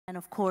And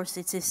of course,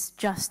 it is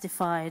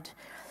justified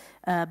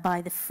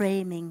by the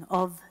framing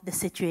of the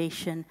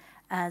situation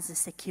as a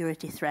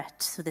security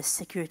threat, so the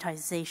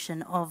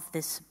securitization of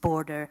this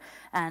border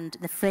and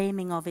the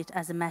framing of it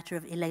as a matter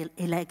of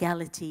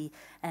illegality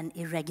and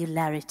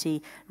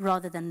irregularity,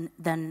 rather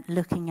than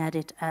looking at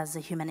it as a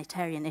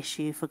humanitarian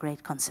issue for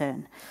great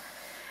concern.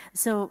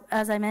 So,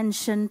 as I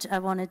mentioned, I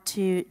wanted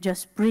to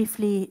just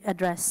briefly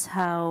address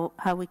how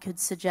we could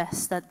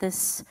suggest that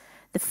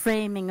the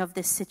framing of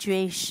this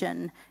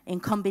situation, in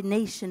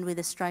combination with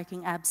the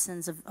striking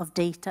absence of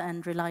data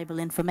and reliable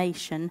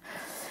information,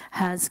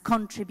 has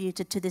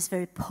contributed to this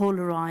very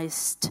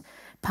polarized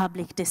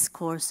public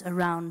discourse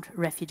around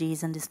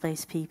refugees and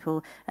displaced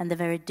people, and the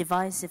very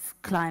divisive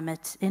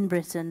climate in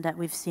Britain that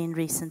we've seen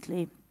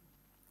recently.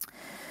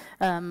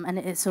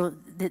 So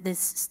this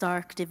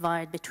stark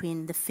divide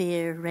between the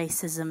fear,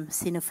 racism,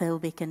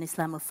 xenophobic and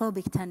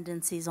Islamophobic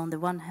tendencies on the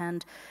one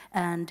hand,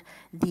 and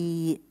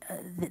the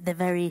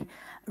very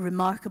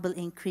remarkable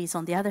increase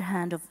on the other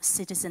hand of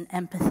citizen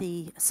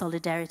empathy,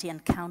 solidarity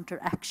and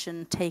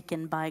counteraction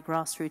taken by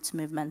grassroots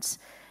movements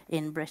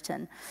in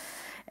Britain.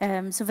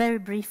 So very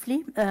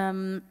briefly,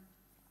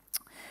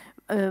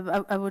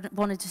 I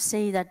wanted to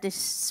say that this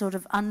sort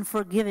of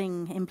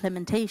unforgiving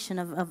implementation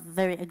of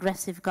very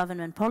aggressive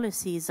government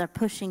policies are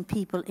pushing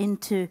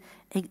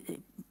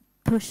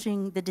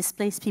the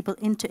displaced people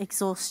into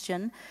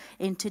exhaustion,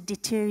 into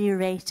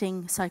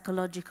deteriorating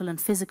psychological and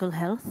physical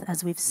health,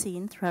 as we've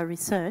seen through our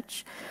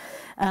research,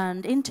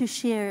 and into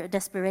sheer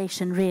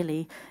desperation,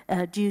 really,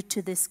 due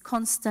to this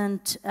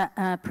constant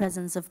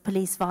presence of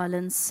police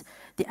violence,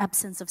 the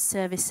absence of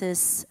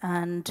services,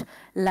 and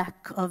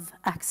lack of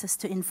access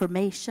to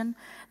information,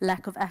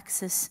 lack of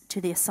access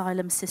to the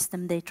asylum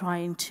system they're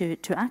trying to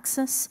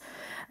access,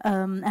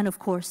 and of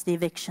course the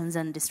evictions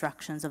and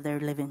destructions of their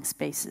living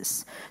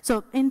spaces.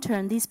 So in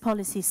turn, these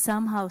policies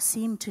somehow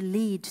seem to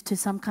lead to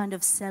some kind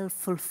of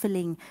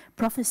self-fulfilling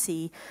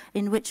prophecy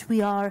in which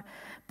we are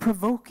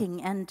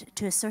provoking and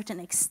to a certain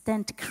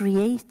extent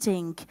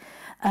creating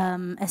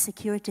a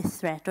security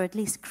threat, or at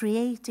least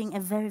creating a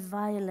very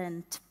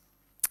violent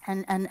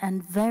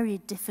and very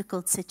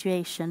difficult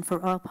situation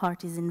for all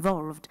parties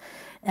involved,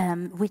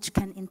 which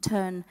can in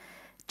turn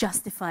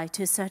justify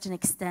to a certain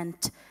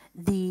extent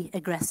the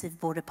aggressive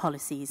border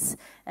policies.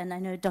 And I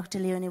know Dr.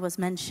 Leone was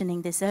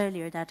mentioning this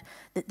earlier, that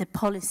the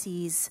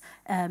policies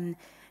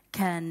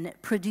can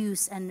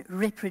produce and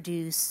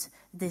reproduce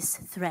this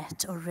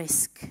threat or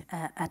risk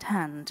at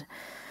hand.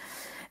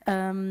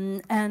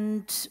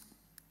 And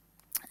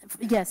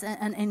yes,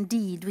 and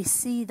indeed, we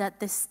see that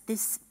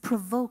this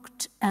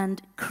provoked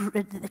and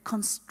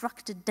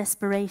constructed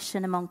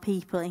desperation among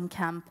people in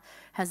camp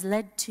has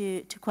led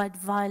to quite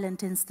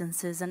violent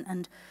instances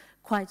and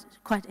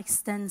quite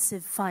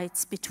extensive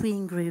fights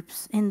between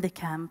groups in the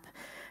camp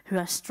who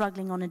are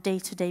struggling on a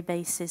day-to-day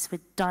basis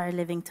with dire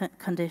living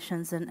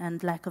conditions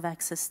and lack of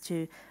access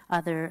to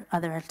other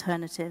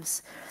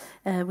alternatives.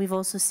 We've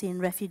also seen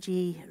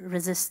refugee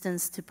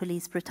resistance to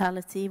police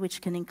brutality,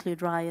 which can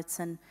include riots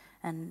and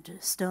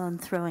stone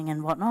throwing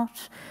and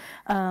whatnot.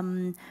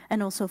 And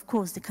also, of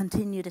course, the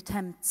continued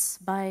attempts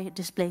by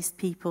displaced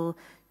people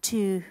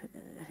to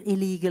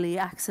illegally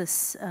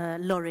access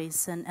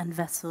lorries and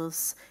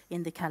vessels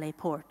in the Calais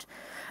port.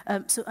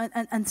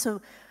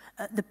 So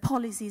the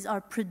policies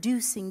are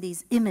producing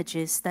these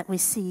images that we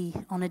see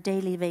on a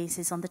daily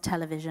basis on the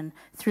television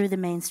through the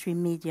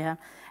mainstream media,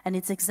 and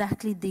it's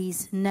exactly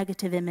these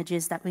negative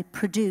images that we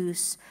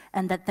produce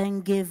and that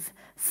then give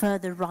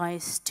further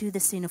rise to the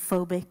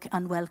xenophobic,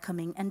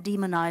 unwelcoming and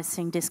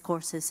demonizing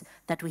discourses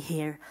that we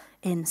hear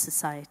in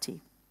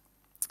society.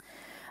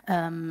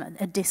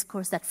 A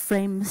discourse that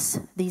frames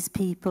these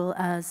people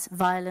as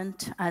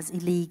violent, as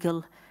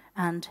illegal,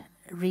 and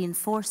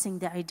reinforcing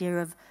the idea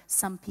of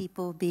some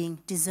people being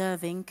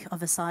deserving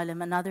of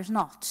asylum and others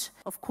not.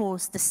 Of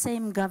course, the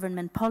same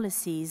government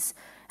policies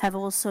have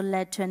also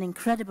led to an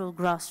incredible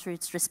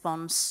grassroots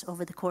response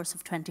over the course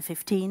of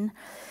 2015.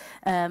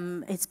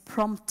 It's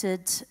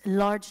prompted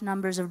large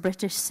numbers of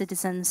British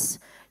citizens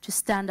to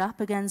stand up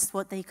against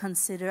what they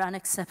consider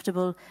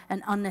unacceptable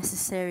and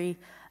unnecessary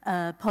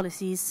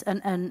policies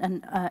and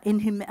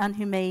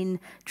inhumane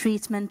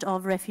treatment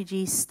of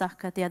refugees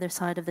stuck at the other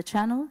side of the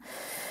channel.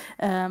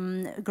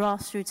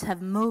 Grassroots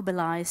have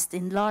mobilized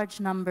in large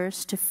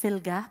numbers to fill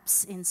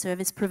gaps in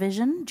service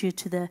provision due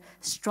to the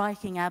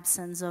striking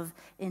absence of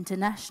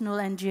international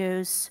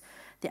NGOs,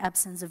 the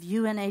absence of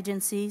UN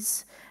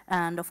agencies,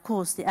 and of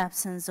course the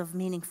absence of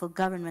meaningful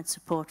government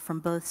support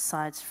from both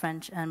sides,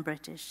 French and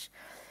British.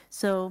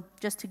 So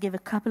just to give a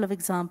couple of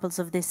examples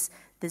of this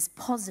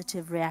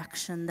positive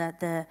reaction that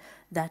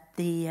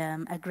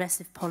the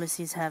aggressive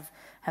policies have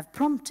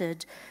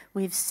prompted,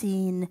 we've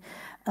seen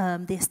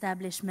the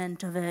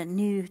establishment of a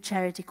new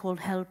charity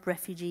called Help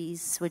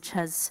Refugees, which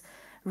has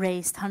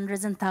raised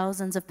hundreds and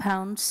thousands of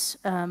pounds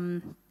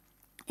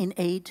in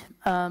aid,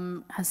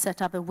 has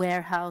set up a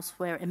warehouse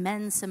where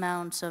immense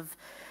amounts of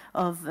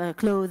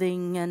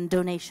clothing and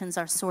donations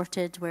are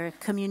sorted, where a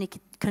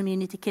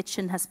community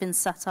kitchen has been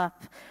set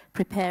up,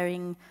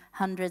 preparing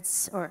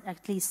hundreds or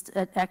at least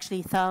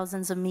actually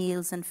thousands of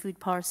meals and food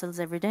parcels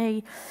every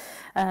day.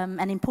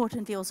 And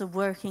importantly, also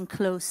working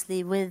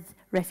closely with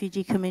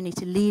refugee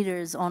community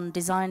leaders on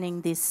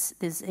designing this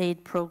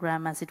aid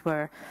program, as it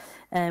were,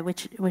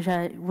 which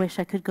I wish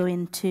I could go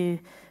into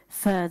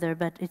further,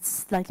 but it's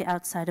slightly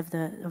outside of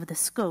the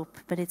scope.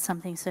 But it's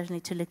something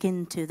certainly to look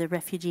into, the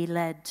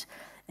refugee-led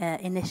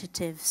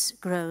initiatives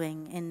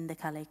growing in the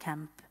Calais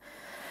camp.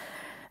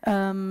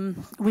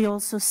 We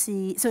also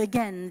see, so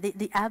again,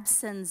 the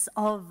absence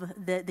of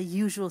the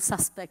usual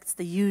suspects,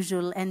 the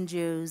usual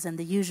NGOs and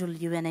the usual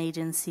UN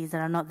agencies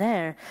that are not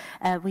there.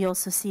 We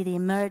also see the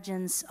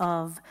emergence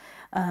of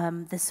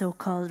the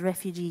so-called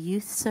Refugee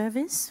Youth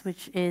Service,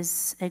 which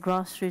is a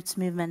grassroots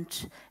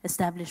movement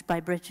established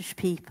by British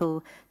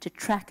people to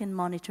track and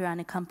monitor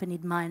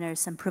unaccompanied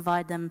minors and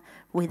provide them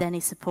with any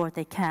support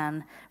they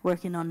can,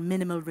 working on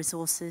minimal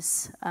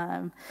resources.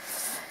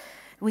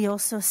 We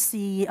also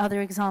see other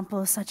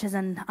examples, such as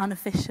an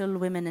unofficial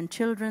women and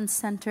children's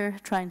center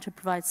trying to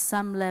provide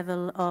some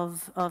level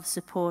of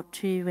support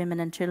to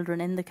women and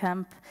children in the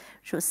camp,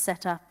 which was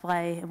set up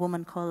by a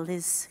woman called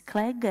Liz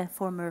Clegg, a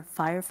former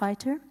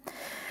firefighter.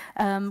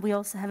 We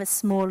also have a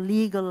small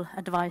legal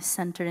advice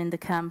center in the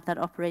camp that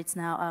operates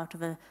now out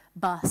of a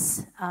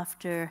bus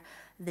after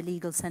the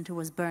legal center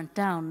was burnt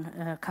down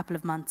a couple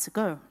of months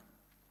ago.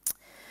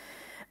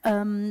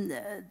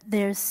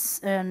 There's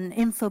an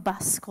info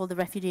bus called the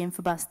Refugee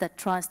Info Bus that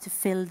tries to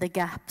fill the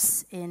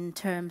gaps in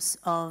terms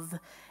of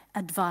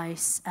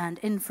advice and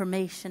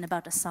information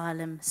about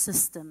asylum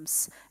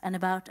systems and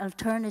about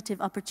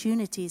alternative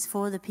opportunities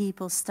for the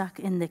people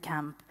stuck in the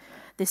camp.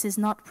 This is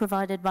not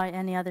provided by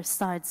any other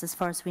sides as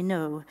far as we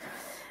know,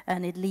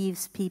 and it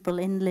leaves people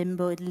in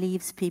limbo, it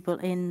leaves people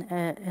in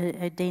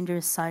a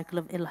dangerous cycle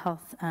of ill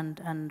health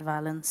and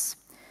violence.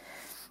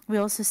 We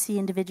also see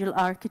individual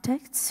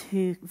architects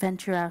who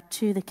venture out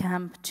to the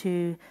camp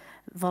to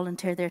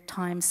volunteer their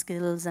time,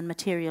 skills, and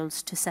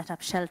materials to set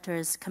up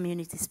shelters,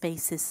 community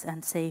spaces,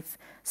 and safe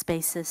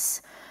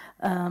spaces.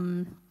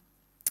 And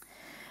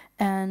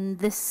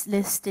this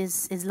list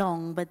is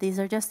long, but these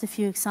are just a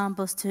few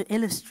examples to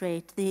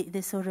illustrate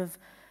the sort of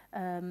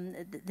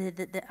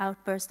the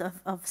outburst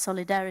of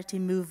solidarity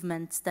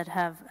movements that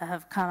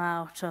have come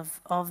out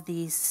of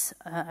these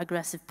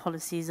aggressive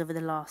policies over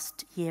the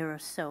last year or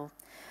so.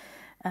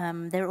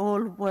 They're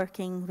all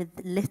working with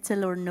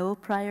little or no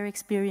prior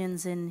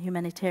experience in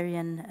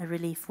humanitarian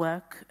relief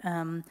work,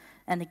 and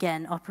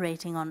again,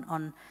 operating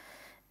on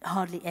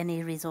hardly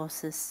any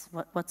resources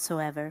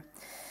whatsoever.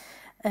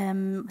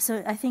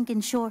 So I think, in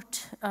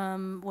short,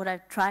 what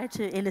I've tried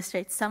to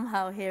illustrate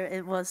somehow here,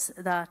 it was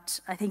that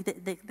I think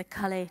the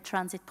Calais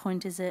transit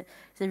point is a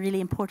really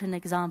important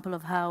example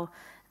of how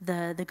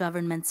the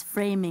government's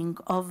framing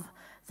of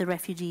the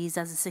refugees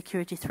as a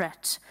security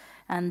threat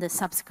and the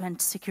subsequent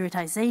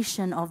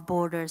securitization of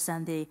borders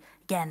and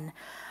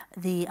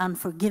the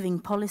unforgiving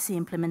policy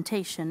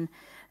implementation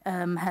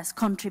has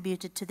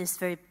contributed to this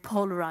very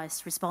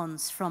polarized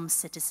response from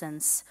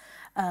citizens,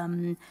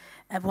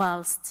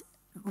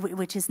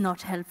 which is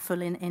not helpful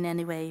in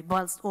any way,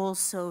 whilst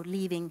also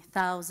leaving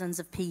thousands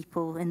of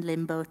people in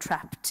limbo,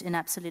 trapped in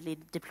absolutely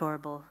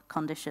deplorable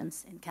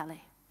conditions in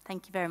Calais.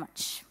 Thank you very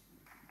much.